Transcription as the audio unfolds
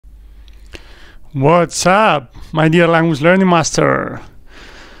What's up, my dear language learning master?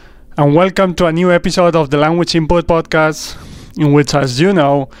 And welcome to a new episode of the Language Input Podcast, in which, as you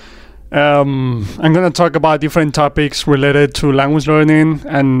know, I'm going to talk about different topics related to language learning,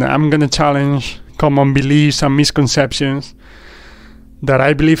 and I'm going to challenge common beliefs and misconceptions that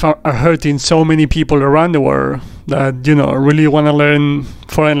I believe are hurting so many people around the world that, really want to learn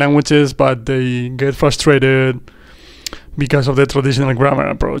foreign languages, but they get frustrated because of the traditional grammar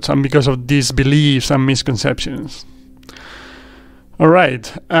approach and because of these beliefs and misconceptions. All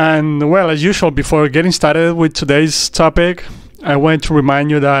right, and well, as usual, before getting started with today's topic, I want to remind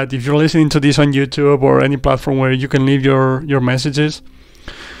you that if you're listening to this on YouTube or any platform where you can leave your messages,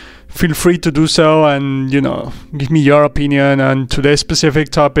 feel free to do so and, give me your opinion on today's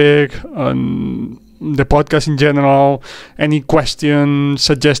specific topic, on the podcast in general, any question,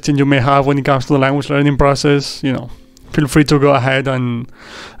 suggestion you may have when it comes to the language learning process, feel free to go ahead and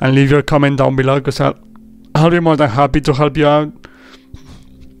leave your comment down below, because I'll be more than happy to help you out,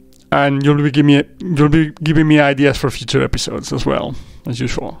 and you'll be giving me ideas for future episodes as well, as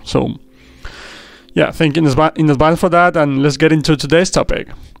usual. So yeah, thank you in advance for that, and let's get into today's topic.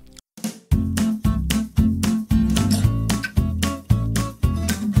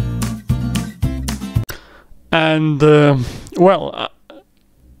 And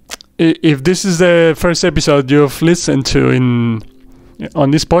if this is the first episode you've listened to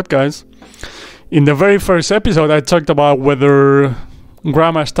on this podcast, in the very first episode I talked about whether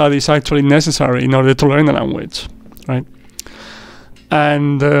grammar study is actually necessary in order to learn a language, right?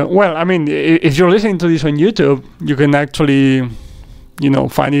 And if you're listening to this on YouTube, you can actually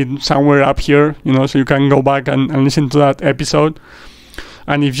find it somewhere up here, so you can go back and listen to that episode.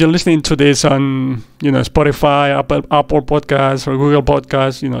 And if you're listening to this on, Spotify, Apple Podcasts, or Google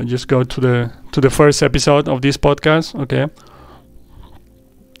Podcasts, just go to the first episode of this podcast, okay?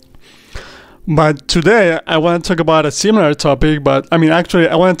 But today I want to talk about a similar topic, but I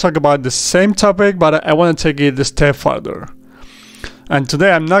want to talk about the same topic, but I want to take it a step further. And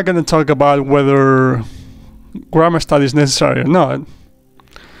today I'm not going to talk about whether grammar study is necessary or not.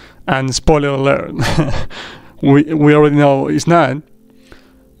 And spoiler alert, we already know it's not.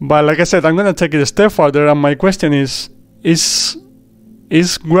 But like I said, I'm going to take it a step further, and my question is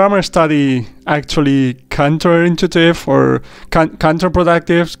grammar study actually counterintuitive or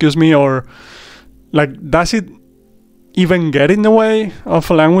counterproductive, or does it even get in the way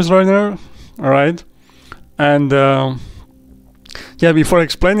of a language learner? All right. And before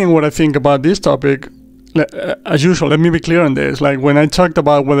explaining what I think about this topic, as usual, let me be clear on this. Like, when I talked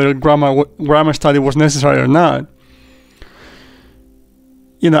about whether grammar study was necessary or not,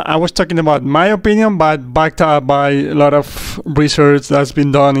 I was talking about my opinion, but backed up by a lot of research that's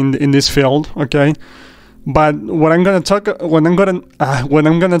been done in this field. Okay, but what I'm gonna talk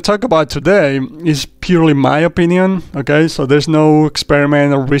about today is purely my opinion. Okay, so there's no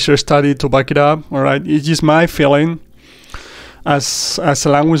experiment or research study to back it up. All right, it's just my feeling as a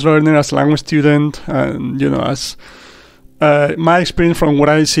language learner, as a language student, and as my experience from what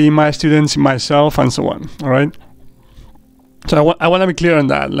I see in my students, in myself, and so on. All right. So I want to be clear on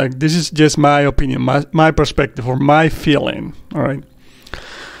that. Like, this is just my opinion, my perspective, or my feeling. All right.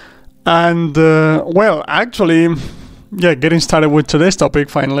 And getting started with today's topic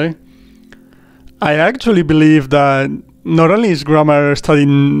finally, I actually believe that not only is grammar study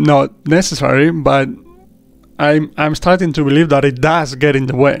not necessary, but I'm starting to believe that it does get in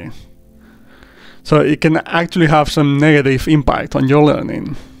the way. So it can actually have some negative impact on your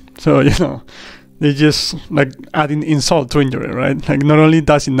learning. So they just adding insult to injury, right? Like, not only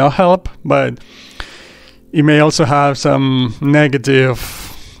does it not help, but it may also have some negative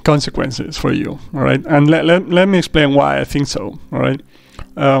consequences for you, all right? And let me explain why I think so, all right?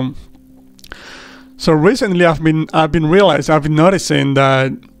 So recently I've been noticing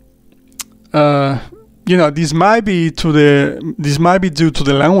that this might be due to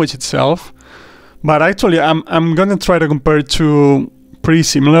the language itself, but actually I'm gonna try to compare two pretty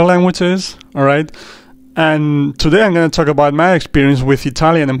similar languages, all right? And today I'm going to talk about my experience with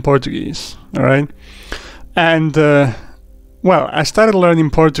Italian and Portuguese, all right? And I started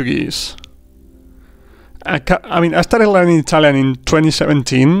learning Portuguese. I started learning Italian in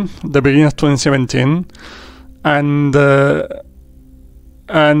 2017, the beginning of 2017, and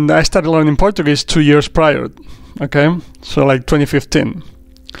I started learning Portuguese 2 years prior, okay? So 2015.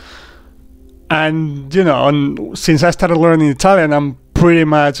 And since I started learning Italian, I'm pretty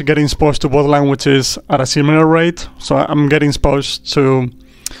much getting exposed to both languages at a similar rate. So I'm getting exposed to,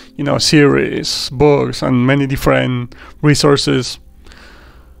 series, books, and many different resources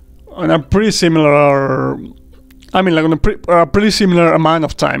on a pretty similar I mean, like on a pretty similar amount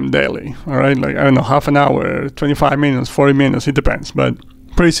of time daily, all right? Like, I don't know, half an hour, 25 minutes, 40 minutes, it depends, but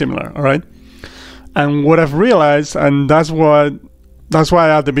pretty similar, all right? And what I've realized, and that's why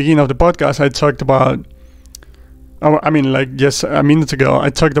at the beginning of the podcast, I talked about, I mean, like just a minute ago, I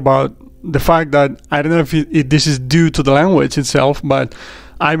talked about the fact that I don't know if this is due to the language itself, but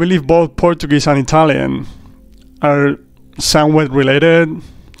I believe both Portuguese and Italian are somewhat related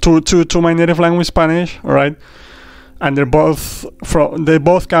to my native language, Spanish, all right? And they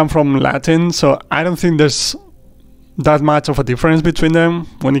both come from Latin, so I don't think there's that much of a difference between them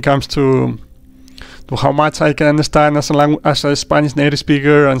when it comes to how much I can understand as a Spanish native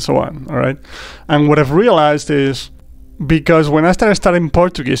speaker and so on, all right? And what I've realized is, because when I started studying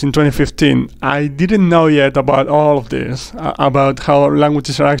Portuguese in 2015, I didn't know yet about all of this, about how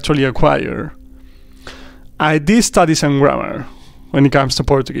languages are actually acquired. I did study some grammar when it comes to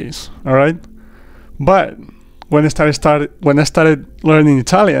Portuguese, all right? But when I started learning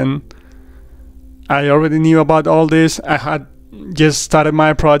Italian, I already knew about all this. I had just started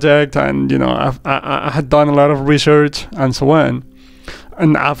my project, and I had done a lot of research and so on.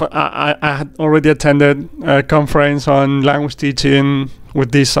 And I had already attended a conference on language teaching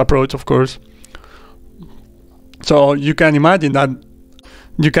with this approach, of course. So you can imagine that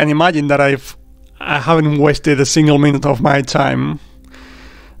I haven't wasted a single minute of my time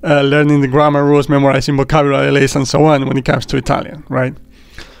learning the grammar rules, memorizing vocabulary lists, and so on when it comes to Italian, right?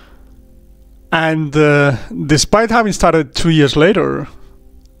 And despite having started 2 years later,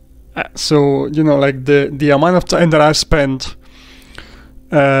 so like the amount of time that I've spent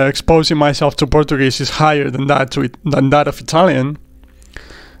exposing myself to Portuguese is higher than that of Italian.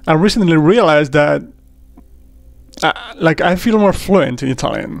 I recently realized that I feel more fluent in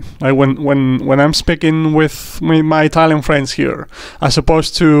Italian, like when I'm speaking with my Italian friends here, as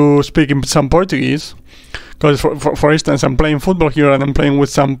opposed to speaking some Portuguese. Because for instance, I'm playing football here and I'm playing with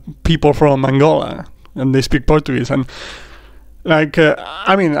some people from Angola, and they speak Portuguese, and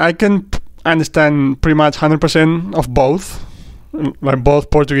I mean, I can understand pretty much 100% of both, like both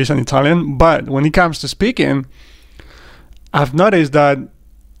Portuguese and Italian. But when it comes to speaking, I've noticed that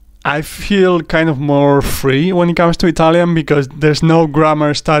I feel kind of more free when it comes to Italian, because there's no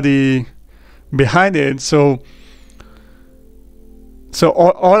grammar study behind it. So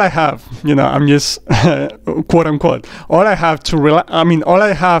all I have, I'm just quote unquote, all I have to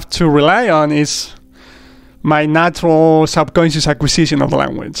rely on is my natural subconscious acquisition of the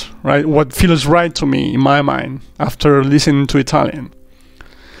language, right? What feels right to me in my mind after listening to Italian.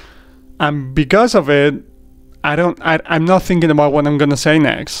 And because of it, I'm not thinking about what I'm going to say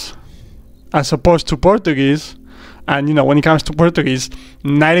next, as opposed to Portuguese. And, when it comes to Portuguese,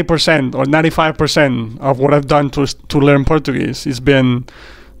 90% or 95% of what I've done to learn Portuguese has been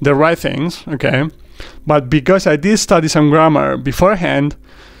the right things, okay? But because I did study some grammar beforehand,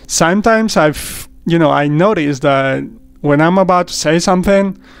 sometimes I notice that when I'm about to say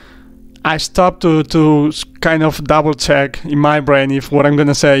something, I stop to kind of double check in my brain if what I'm going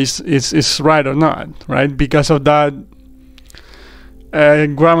to say is right or not, right? Because of that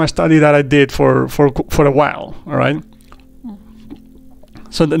grammar study that I did for a while, all right?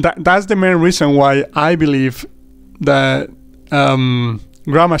 So that's the main reason why I believe that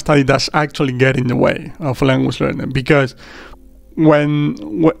grammar study does actually get in the way of language learning, because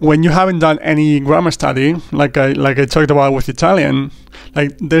when you haven't done any grammar study, like I talked about with Italian,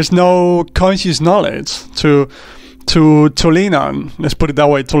 like there's no conscious knowledge to lean on. Let's put it that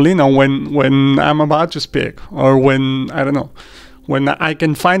way, to lean on when I'm about to speak, or when I don't know, when I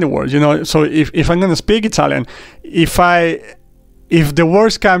can find the words, So if I'm gonna speak Italian, if the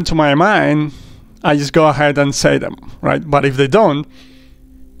words come to my mind, I just go ahead and say them, right? But if they don't,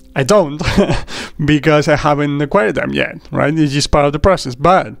 I don't, because I haven't acquired them yet, right? It's just part of the process.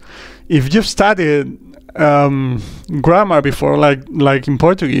 But if you've studied grammar before, like in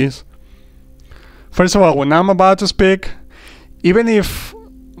Portuguese, first of all, when I'm about to speak, even if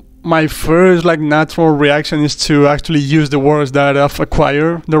my first natural reaction is to actually use the words that I've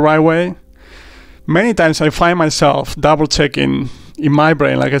acquired the right way, many times I find myself double checking in my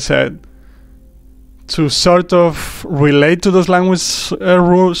brain, like I said, to sort of relate to those language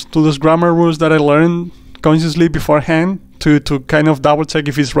rules, to those grammar rules that I learned consciously beforehand, to kind of double check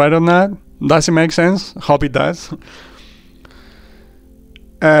if it's right or not. Does it make sense? Hope it does.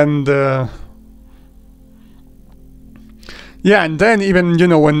 And yeah, and then even,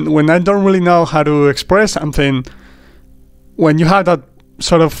 when I don't really know how to express something, when you have that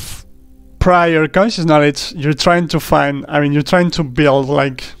sort of prior conscious knowledge, you're trying to build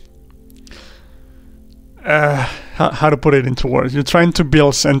how to put it into words. You're trying to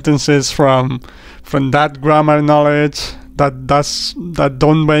build sentences from from that grammar knowledge that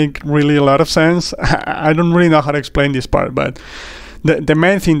don't make really a lot of sense. I don't really know how to explain this part, but the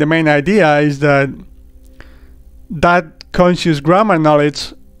main idea is that conscious grammar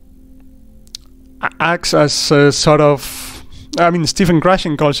knowledge acts as a sort of, Stephen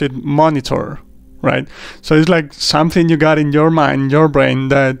Krashen calls it monitor, right? So it's like something you got in your mind, your brain,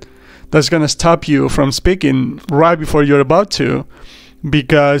 that's going to stop you from speaking right before you're about to,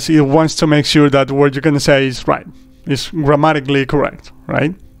 because it wants to make sure that what you're going to say is right, is grammatically correct,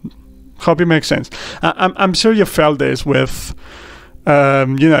 right? Hope it makes sense. I'm sure you felt this with,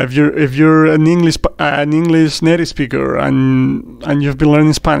 if you're an English native speaker and you've been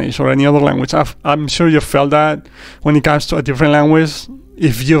learning Spanish or any other language, I'm sure you felt that when it comes to a different language,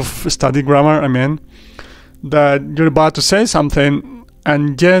 if you've studied grammar, that you're about to say something,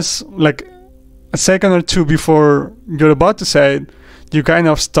 and just like a second or two before you're about to say it, you kind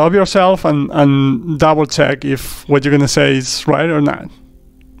of stop yourself and double check if what you're going to say is right or not.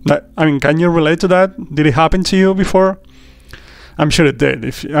 Can you relate to that? Did it happen to you before? I'm sure it did.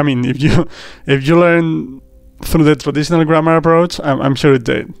 If you learn through the traditional grammar approach, I'm sure it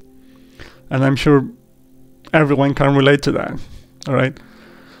did. And I'm sure everyone can relate to that. All right.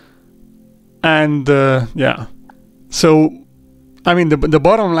 And so the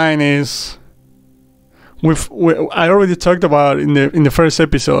bottom line is, I already talked about in the first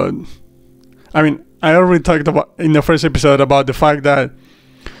episode. I already talked about in the first episode about the fact that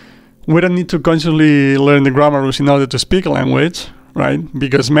we don't need to consciously learn the grammar rules in order to speak a language, right?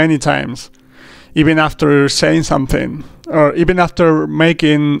 Because many times, even after saying something, or even after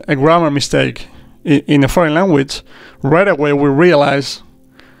making a grammar mistake in a foreign language, right away we realize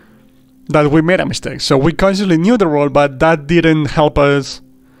that we made a mistake. So we consciously knew the rule, but that didn't help us,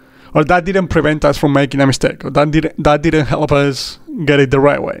 or that didn't prevent us from making a mistake, or that didn't help us get it the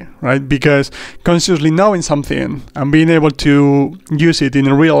right way, right? Because consciously knowing something and being able to use it in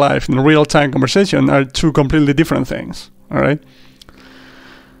a real life, in a real-time conversation, are two completely different things, all right?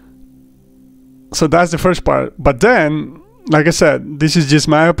 So that's the first part. But then, like I said, this is just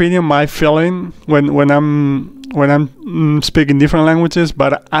my opinion, my feeling when I'm speaking different languages,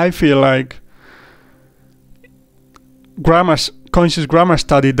 but I feel like conscious grammar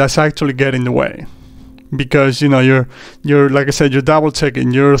study does actually get in the way, because you're like I said, you're double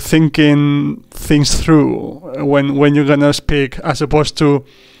checking, you're thinking things through when you're gonna speak, as opposed to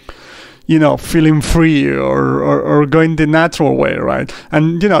feeling free or going the natural way, right?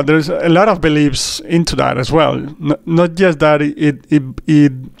 And there's a lot of beliefs into that as well. Not just that it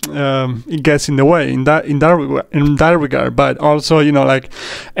gets in the way in that regard, but also like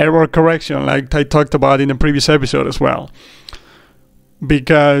error correction, like I talked about in a previous episode as well.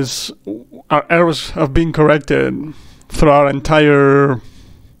 Because our errors have been corrected through our entire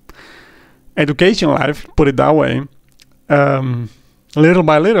education life, put it that way. Little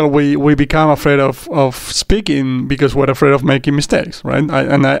by little, we become afraid of speaking because we're afraid of making mistakes, right?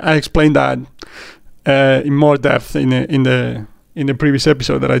 I explained that in more depth in the previous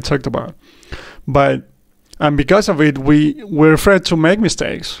episode that I talked about. And because of it, we're afraid to make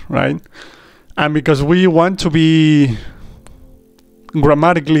mistakes, right? And because we want to be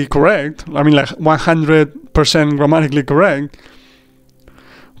grammatically correct, like 100% grammatically correct,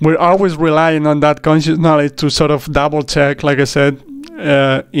 we're always relying on that conscious knowledge to sort of double check, like I said,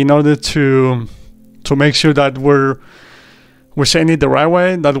 in order to make sure that we're saying it the right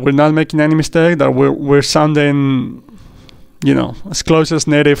way, that we're not making any mistake, that we're sounding, as close as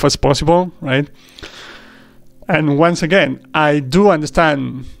native as possible, right? And once again, I do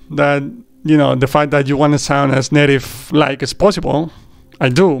understand that, the fact that you want to sound as native-like as possible. I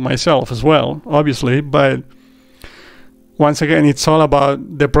do myself as well, obviously, but once again, it's all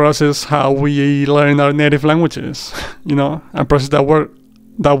about the process, how we learn our native languages, a process that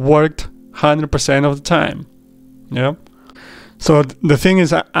worked 100% of the time. Yeah. So the thing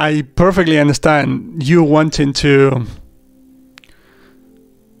is, I perfectly understand you wanting to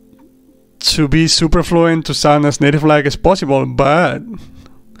be super fluent, to sound as native-like as possible, but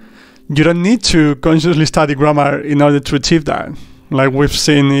you don't need to consciously study grammar in order to achieve that. Like we've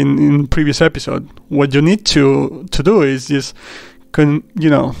seen in previous episode, what you need to do is just,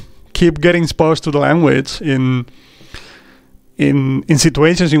 keep getting exposed to the language in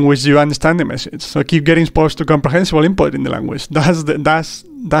situations in which you understand the message. So keep getting exposed to comprehensible input in the language. That's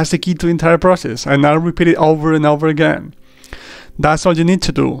the key to the entire process. And I'll repeat it over and over again. That's all you need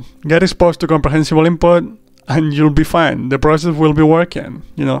to do. Get exposed to comprehensible input, and you'll be fine. The process will be working.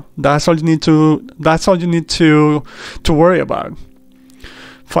 That's all you need to worry about.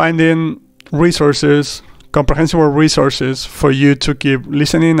 Finding resources comprehensible resources for you to keep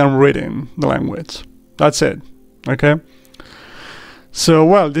listening and reading the language. That's it. Okay? So,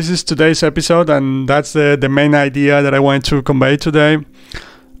 well, this is today's episode, and that's the main idea that I wanted to convey today.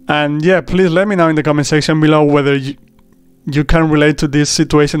 And yeah, please let me know in the comment section below whether you can relate to this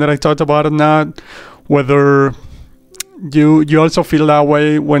situation that I talked about or not, whether you also feel that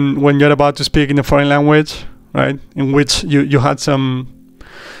way when you're about to speak in a foreign language, right? In which you had some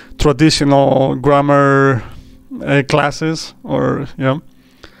traditional grammar classes, or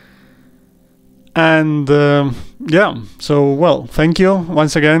and so well, thank you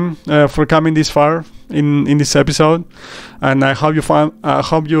once again for coming this far in this episode, and I hope you found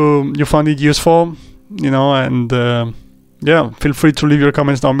it useful, and feel free to leave your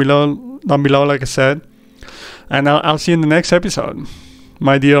comments down below like I said, and I'll see you in the next episode,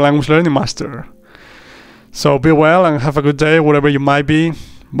 my dear language learning master. So be well and have a good day wherever you might be.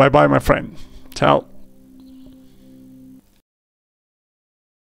 Bye bye, my friend. Ciao.